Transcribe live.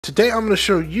Today I'm going to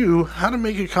show you how to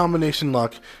make a combination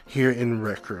lock here in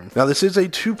Rec Room. Now this is a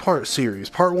two-part series.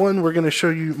 Part one, we're going to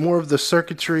show you more of the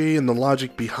circuitry and the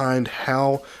logic behind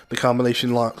how the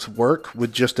combination locks work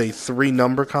with just a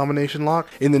 3-number combination lock.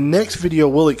 In the next video,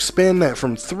 we'll expand that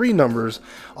from 3 numbers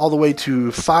all the way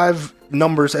to 5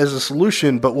 numbers as a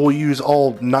solution, but we'll use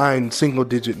all 9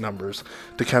 single-digit numbers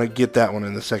to kind of get that one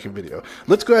in the second video.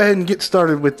 Let's go ahead and get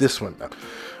started with this one now.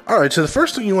 Alright, so the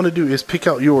first thing you want to do is pick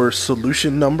out your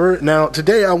solution number. Now,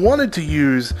 today I wanted to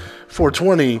use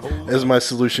 420 as my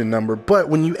solution number, but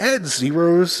when you add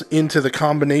zeros into the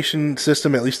combination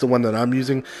system, at least the one that I'm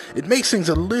using, it makes things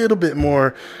a little bit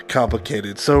more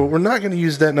complicated. So we're not going to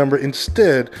use that number.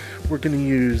 Instead, we're going to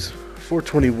use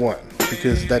 421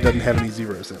 because that doesn't have any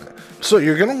zeros in it. So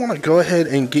you're going to want to go ahead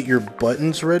and get your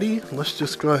buttons ready. Let's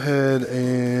just go ahead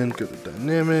and go to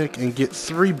dynamic and get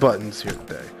 3 buttons here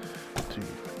today. 2,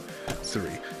 3,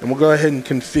 and we'll go ahead and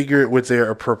configure it with their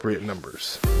appropriate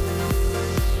numbers.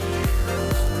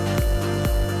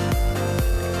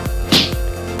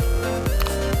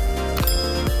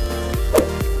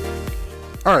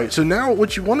 Alright, so now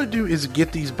what you want to do is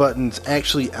get these buttons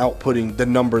actually outputting the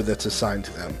number that's assigned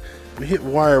to them. We hit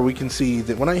wire, we can see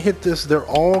that when I hit this, they're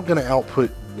all going to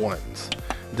output 1s.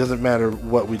 It doesn't matter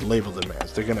what we label them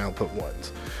as, they're going to output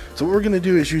 1s. So what we're going to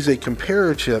do is use a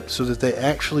comparator chip so that they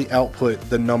actually output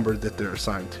the number that they're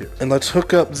assigned to. And let's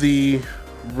hook up the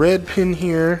red pin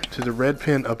here to the red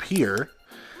pin up here,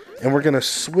 and we're going to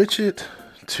switch it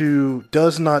to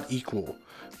does not equal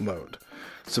mode.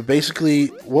 So basically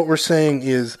what we're saying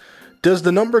is, does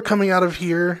the number coming out of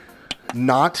here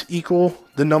not equal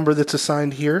the number that's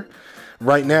assigned here?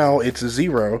 Right now it's a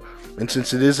 0, and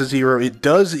since it is a 0, it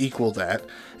does equal that,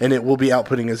 and it will be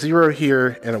outputting a 0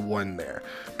 here and a 1 there.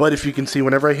 But if you can see,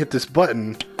 whenever I hit this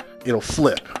button, it'll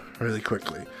flip really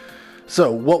quickly.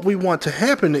 So what we want to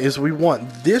happen is we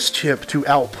want this chip to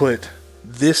output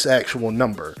this actual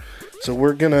number. So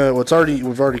we're gonna, we've already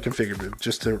configured it,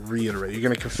 just to reiterate. You're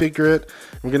gonna configure it,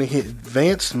 we're gonna hit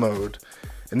advanced mode,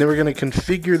 and then we're gonna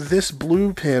configure this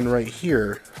blue pin right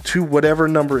here to whatever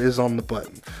number is on the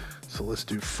button. So let's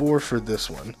do 4 for this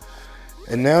one.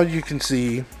 And now you can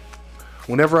see,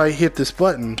 whenever I hit this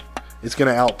button, it's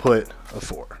going to output a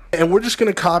 4. And we're just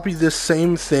going to copy this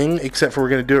same thing, except for we're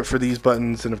going to do it for these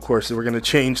buttons, and of course we're going to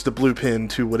change the blue pin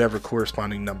to whatever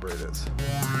corresponding number it is.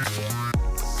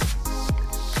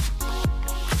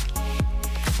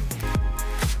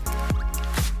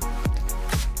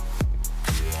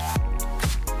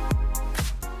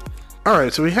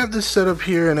 Alright, so we have this set up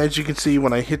here, and as you can see,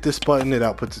 when I hit this button, it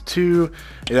outputs a 2,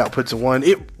 it outputs a 1.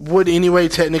 It would anyway,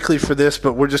 technically, for this,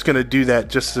 but we're just going to do that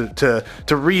just to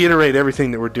reiterate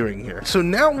everything that we're doing here. So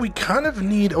now we kind of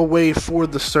need a way for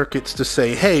the circuits to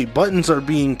say, hey, buttons are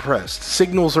being pressed,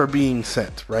 signals are being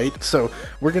sent, right? So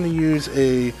we're going to use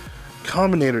a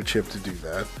combinator chip to do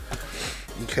that.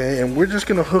 Okay, and we're just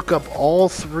going to hook up all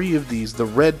 3 of these, the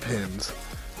red pins,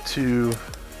 to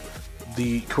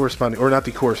the corresponding, or not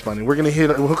the corresponding, we're going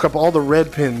to hook up all the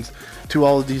red pins to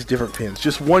all of these different pins,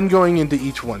 just one going into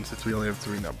each one since we only have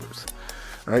 3 numbers.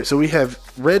 Alright, so we have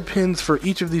red pins for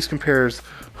each of these compares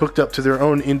hooked up to their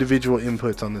own individual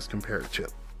inputs on this comparator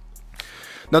chip.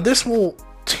 Now this will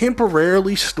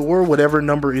temporarily store whatever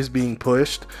number is being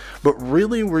pushed, but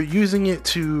really we're using it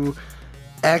to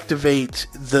activate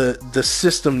the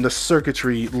system, the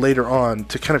circuitry later on,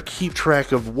 to kind of keep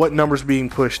track of what numbers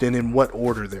being pushed and in what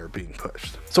order they're being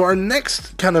pushed. So our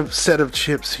next kind of set of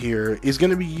chips here is going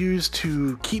to be used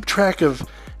to keep track of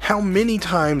how many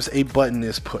times a button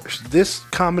is pushed. This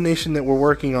combination that we're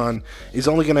working on is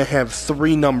only going to have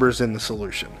 3 numbers in the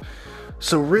solution.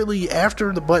 So really,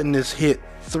 after the button is hit,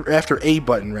 after a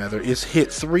button rather is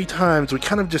hit 3 times, we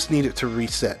kind of just need it to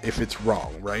reset if it's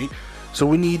wrong, right? So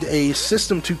we need a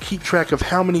system to keep track of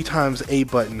how many times a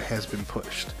button has been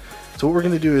pushed. So what we're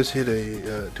going to do is hit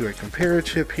do a comparator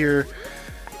chip here,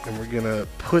 and we're going to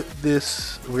put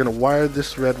this, we're going to wire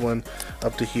this red one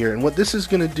up to here. And what this is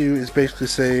going to do is basically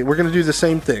say, we're going to do the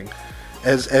same thing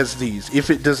as these. If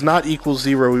it does not equal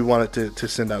 0, we want it to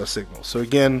send out a signal. So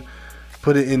again,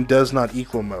 put it in does not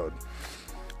equal mode.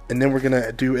 And then we're going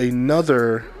to do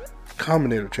another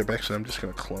combinator chip. Actually, I'm just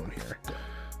going to clone here.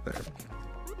 There.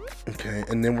 Okay,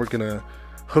 and then we're gonna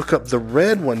hook up the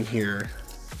red one here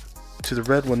to the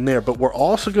red one there, but we're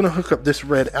also gonna hook up this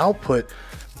red output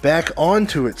back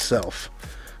onto itself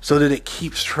so that it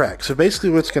keeps track. So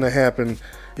basically what's gonna happen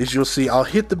is, you'll see I'll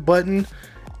hit the button,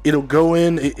 it'll go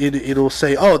in, it'll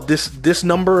say, oh, this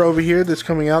number over here that's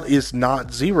coming out is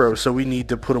not 0, so we need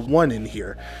to put a 1 in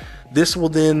here. This will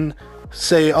then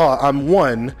say, oh, I'm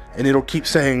 1, and it'll keep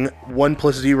saying 1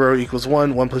 plus 0 equals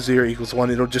 1, 1 plus 0 equals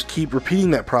 1. It'll just keep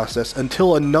repeating that process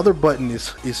until another button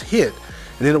is hit,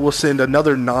 and then it will send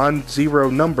another non-zero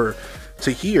number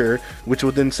to here, which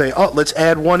will then say, oh, let's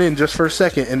add 1 in just for a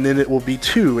second, and then it will be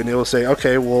 2, and it will say,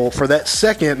 okay, well, for that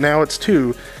second, now it's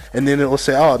 2, and then it will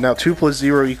say, oh, now 2 plus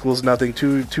 0 equals nothing,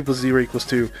 2 plus 0 equals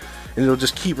 2, and it'll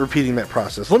just keep repeating that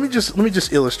process. Let me just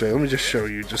illustrate. Let me just show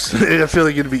you. Just I feel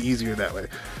like it'd be easier that way.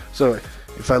 So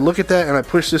if I look at that and I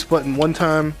push this button 1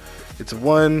 time, it's a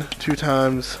 1, 2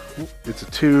 times, it's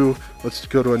a 2. Let's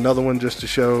go to another one just to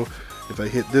show. If I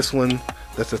hit this one,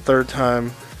 that's a 3rd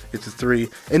time, it's a 3.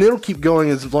 And it'll keep going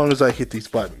as long as I hit these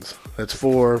buttons. That's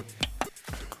 4,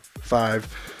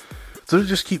 5. So it'll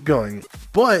just keep going.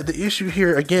 But the issue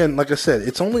here, again, like I said,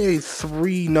 it's only a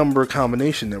 3-number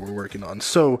combination that we're working on.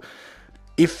 So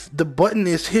if the button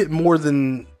is hit more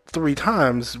than 3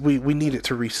 times, we need it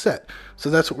to reset. So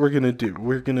that's what we're going to do.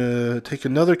 We're going to take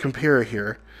another compare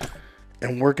here,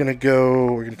 and we're going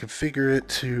to configure it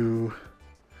to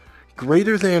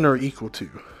greater than or equal to.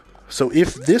 So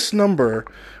if this number,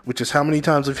 which is how many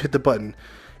times I've hit the button,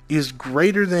 is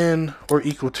greater than or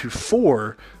equal to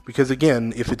 4, because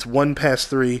again, if it's 1 past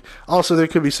 3, also there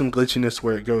could be some glitchiness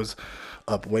where it goes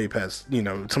up way past,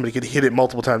 somebody could hit it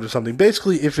multiple times or something.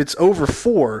 Basically, if it's over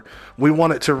 4, we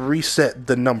want it to reset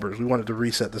the numbers. We want it to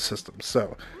reset the system.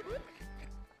 So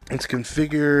let's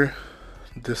configure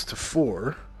this to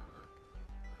 4.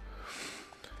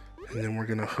 And then we're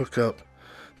going to hook up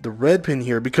the red pin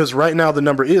here, because right now the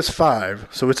number is 5,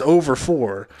 so it's over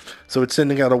 4, so it's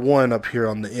sending out a 1 up here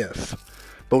on the if.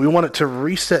 But we want it to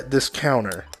reset this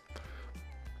counter.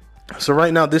 So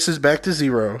right now this is back to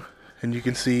 0, and you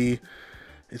can see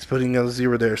it's putting out a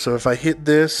 0 there. So if I hit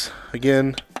this,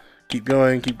 again, keep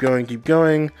going, keep going, keep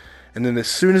going, and then as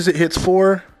soon as it hits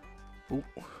 4,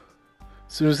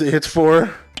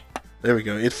 there we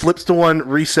go, it flips to 1,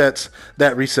 resets,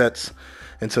 that resets.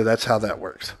 And so that's how that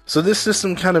works. So this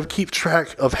system kind of keeps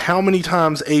track of how many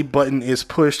times a button is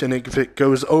pushed, and if it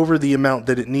goes over the amount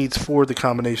that it needs for the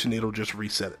combination, it'll just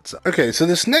reset itself. Okay, so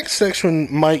this next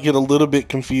section might get a little bit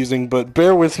confusing, but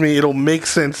bear with me, it'll make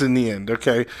sense in the end,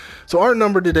 okay? So our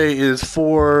number today is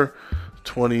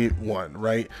 421,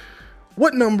 right?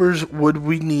 What numbers would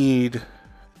we need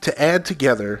to add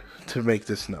together to make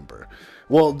this number?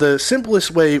 Well, the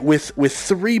simplest way with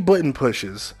 3 button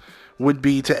pushes would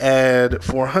be to add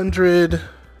 400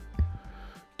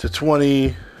 to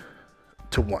 20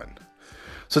 to 1.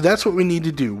 So that's what we need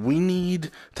to do. We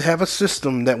need to have a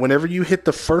system that whenever you hit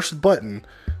the first button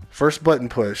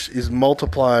push is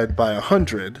multiplied by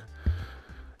 100.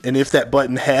 And if that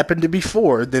button happened to be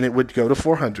 4, then it would go to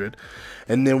 400.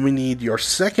 And then we need your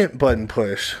second button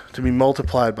push to be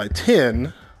multiplied by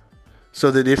 10,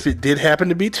 so that if it did happen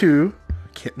to be 2,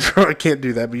 I can't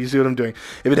do that, but you see what I'm doing.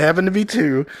 If it happened to be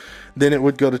 2, then it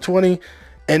would go to 20,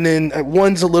 and then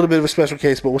 1's a little bit of a special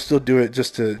case, but we'll still do it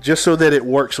just so that it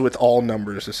works with all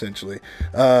numbers, essentially.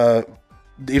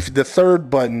 If the third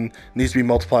button needs to be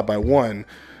multiplied by 1,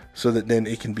 so that then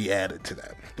it can be added to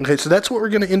that. Okay, so that's what we're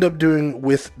going to end up doing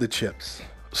with the chips.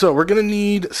 So we're going to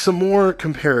need some more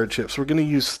comparator chips. We're going to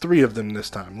use 3 of them this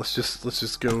time. Let's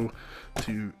just go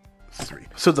to 3.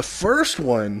 So the first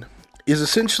one is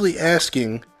essentially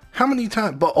asking how many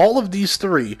times, but all of these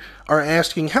 3 are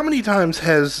asking how many times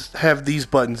have these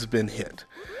buttons been hit.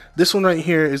 This one right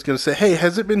here is going to say, hey,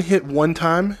 has it been hit 1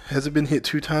 time? Has it been hit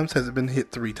 2 times? Has it been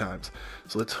hit 3 times?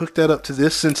 So let's hook that up to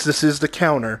this, since this is the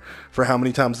counter for how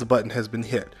many times the button has been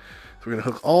hit. So we're going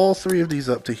to hook all 3 of these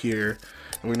up to here,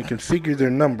 and we're going to configure their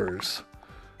numbers.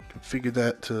 Configure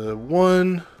that to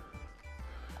 1,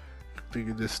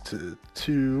 configure this to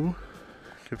 2,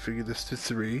 configure this to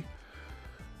 3.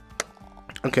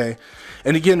 Okay,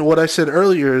 and again, what I said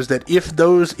earlier is that if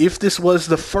this was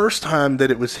the first time that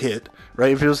it was hit,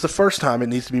 right? If it was the first time, it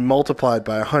needs to be multiplied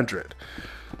by 100.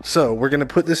 So we're going to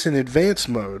put this in advanced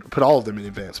mode, put all of them in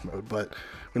advanced mode, but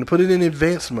we're going to put it in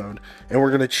advanced mode, and we're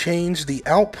going to change the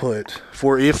output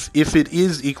for if it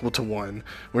is equal to 1,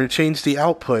 we're going to change the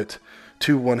output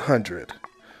to 100,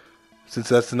 since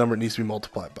that's the number it needs to be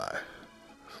multiplied by.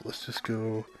 So let's just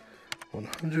go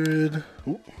 100.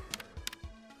 Ooh.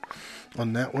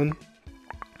 On that one.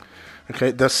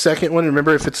 Okay, the second one,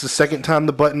 remember, if it's the second time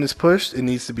the button is pushed, it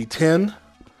needs to be 10.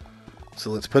 So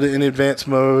let's put it in advanced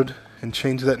mode and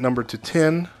change that number to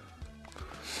 10.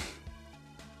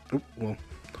 Oop, well,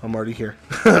 I'm already here.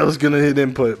 I was going to hit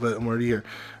input, but I'm already here.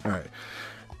 All right.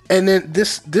 And then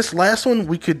this last one,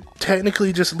 we could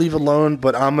technically just leave alone,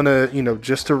 but I'm going to,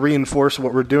 just to reinforce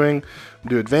what we're doing,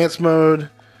 do advanced mode,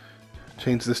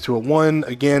 change this to a 1.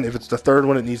 Again, if it's the third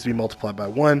one, it needs to be multiplied by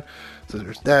 1. So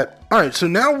there's that. All right, so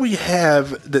now we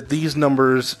have that these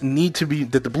numbers need to be,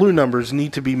 that the blue numbers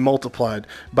need to be multiplied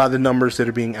by the numbers that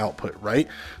are being output, right?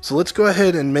 So let's go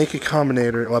ahead and make a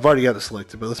combinator. Well, I've already got it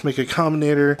selected, but let's make a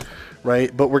combinator,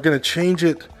 right? But we're going to change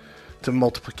it to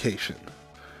multiplication,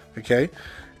 okay?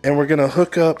 And we're going to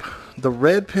hook up the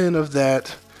red pin of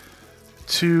that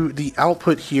to the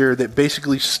output here that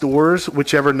basically stores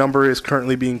whichever number is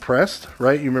currently being pressed,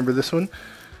 right? You remember this one?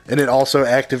 And it also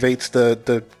activates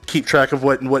the keep track of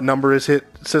what number is hit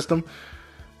system.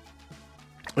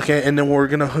 Okay, and then we're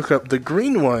going to hook up the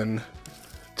green one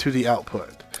to the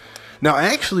output. Now,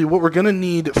 actually, what we're going to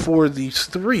need for these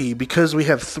three, because we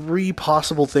have three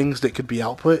possible things that could be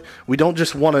output, we don't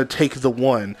just want to take the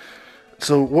one.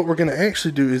 So what we're going to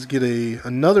actually do is get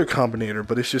another combinator,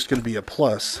 but it's just going to be a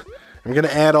plus. And we're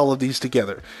going to add all of these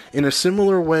together in a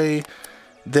similar way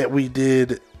that we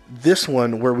did this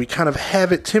one, where we kind of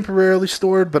have it temporarily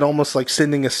stored, but almost like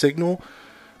sending a signal.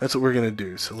 That's what we're going to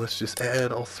do. So let's just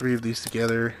add all three of these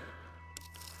together.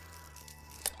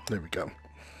 There we go.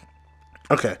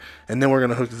 Okay, and then we're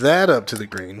going to hook that up to the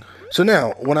green. So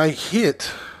now, when I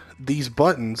hit these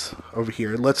buttons over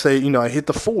here, let's say, I hit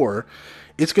the 4,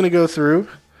 it's going to go through.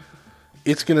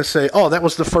 It's going to say, oh, that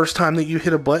was the first time that you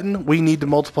hit a button. We need to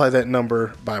multiply that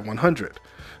number by 100.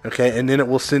 Okay, and then it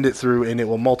will send it through and it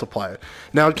will multiply it.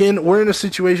 Now, again, we're in a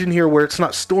situation here where it's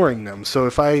not storing them. So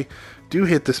if I do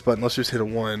hit this button, let's just hit a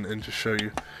 1 and just show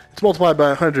you. It's multiplied by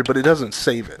 100, but it doesn't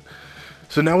save it.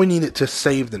 So now we need it to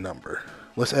save the number.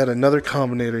 Let's add another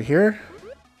combinator here.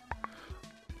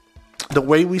 The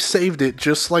way we saved it,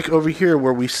 just like over here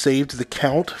where we saved the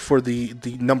count for the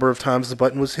number of times the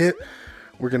button was hit,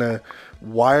 we're going to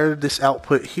wire this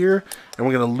output here, and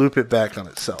we're going to loop it back on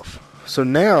itself. So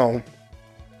now,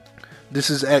 this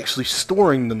is actually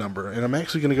storing the number, and I'm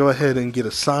actually going to go ahead and get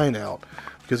a sign out,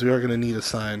 because we are going to need a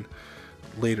sign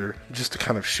later just to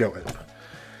kind of show it.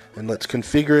 And let's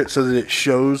configure it so that it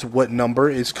shows what number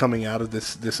is coming out of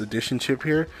this addition chip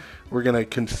here. We're going to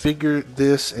configure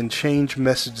this and change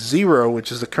message 0,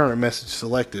 which is the current message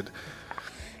selected.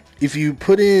 If you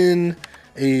put in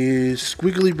a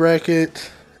squiggly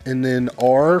bracket and then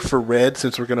R for red,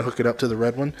 since we're going to hook it up to the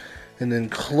red one, and then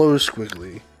close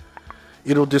squiggly,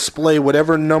 it'll display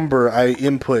whatever number I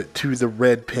input to the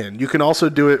red pin. You can also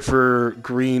do it for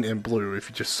green and blue if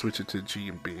you just switch it to G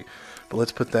and B. But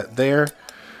let's put that there.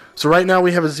 So right now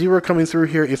we have a 0 coming through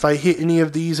here. If I hit any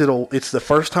of these, it's the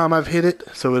first time I've hit it,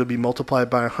 so it'll be multiplied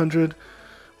by 100.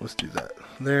 Let's do that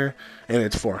there, and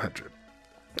it's 400.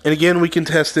 And again, we can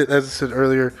test it, as I said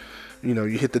earlier. You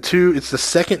hit the 2, it's the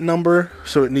second number,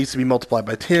 so it needs to be multiplied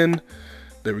by 10.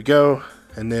 There we go,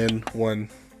 and then 1,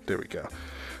 there we go.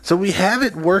 So we have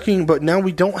it working, but now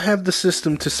we don't have the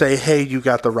system to say, hey, you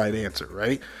got the right answer,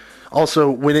 right?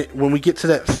 Also, when we get to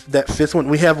that fifth one,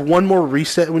 we have one more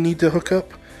reset we need to hook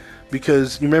up.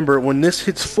 Because remember, when this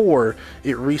hits 4,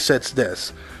 it resets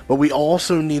this. But we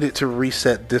also need it to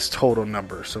reset this total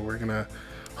number. So we're going to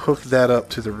hook that up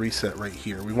to the reset right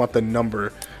here. We want the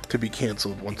number to be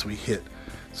canceled once we hit.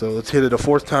 So let's hit it a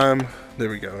 4th time. There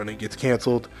we go. And it gets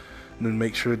canceled. And then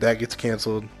make sure that gets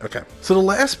canceled. Okay. So the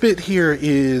last bit here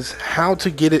is how to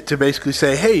get it to basically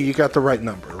say, hey, you got the right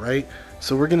number, right?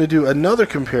 So we're going to do another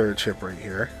comparator chip right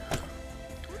here.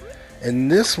 And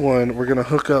this one, we're going to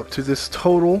hook up to this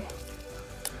total.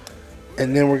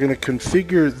 And then we're going to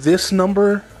configure this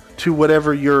number to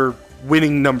whatever your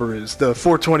winning number is, the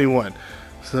 421.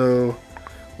 So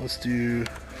let's do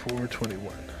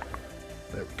 421.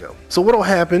 There we go. So what will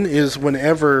happen is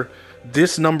whenever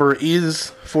this number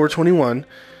is 421,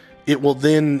 it will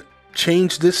then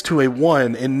change this to a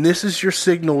 1, and this is your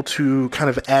signal to kind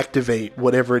of activate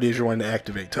whatever it is you're wanting to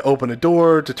activate, to open a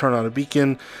door, to turn on a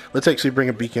beacon. Let's actually bring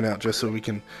a beacon out just so we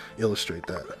can illustrate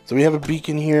that. So we have a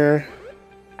beacon here.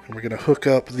 We're going to hook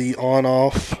up the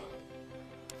on-off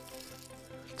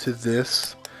to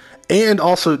this. And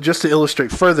also, just to illustrate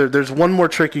further, there's one more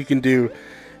trick you can do.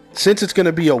 Since it's going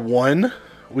to be a 1,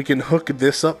 we can hook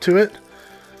this up to it.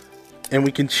 And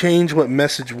we can change what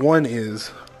message 1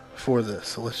 is for this.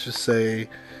 So let's just say,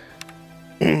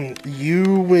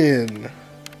 you win,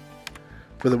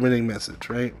 for the winning message,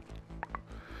 right?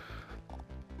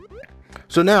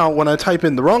 So now, when I type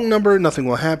in the wrong number, nothing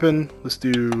will happen. Let's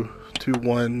do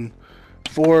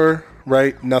 214,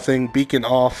 right? Nothing. Beacon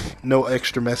off. No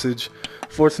extra message.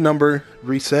 4th number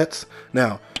resets.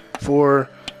 Now 4,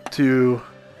 2,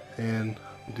 and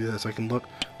do that so I can look.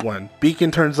 1.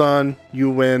 Beacon turns on. You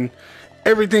win.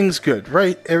 everything's good,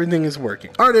 right? Everything is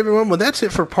working. Alright everyone, well that's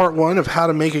it for part 1 of how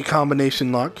to make a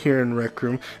combination lock here in Rec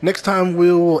Room. Next time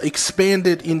we'll expand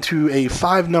it into a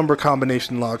 5-number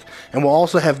combination lock, and we'll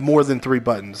also have more than 3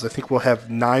 buttons. I think we'll have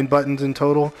 9 buttons in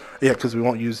total. Yeah, because we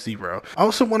won't use 0. I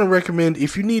also want to recommend,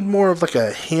 if you need more of like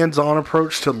a hands-on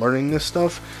approach to learning this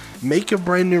stuff, make a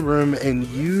brand new room and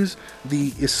use the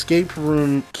escape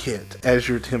room kit as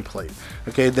your template.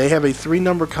 Okay, they have a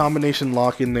 3-number combination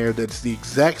lock in there that's the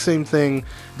exact same thing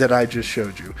that I just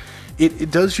showed you.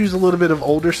 It does use a little bit of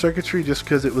older circuitry just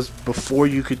because it was before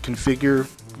you could configure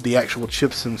the actual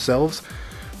chips themselves,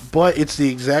 but it's the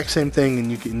exact same thing,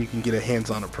 and you can get a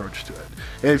hands-on approach to it.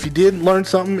 And if you did learn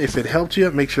something, if it helped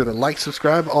you, make sure to like,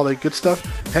 subscribe, all that good stuff.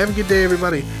 Have a good day,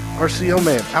 everybody. RCO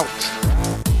Man out.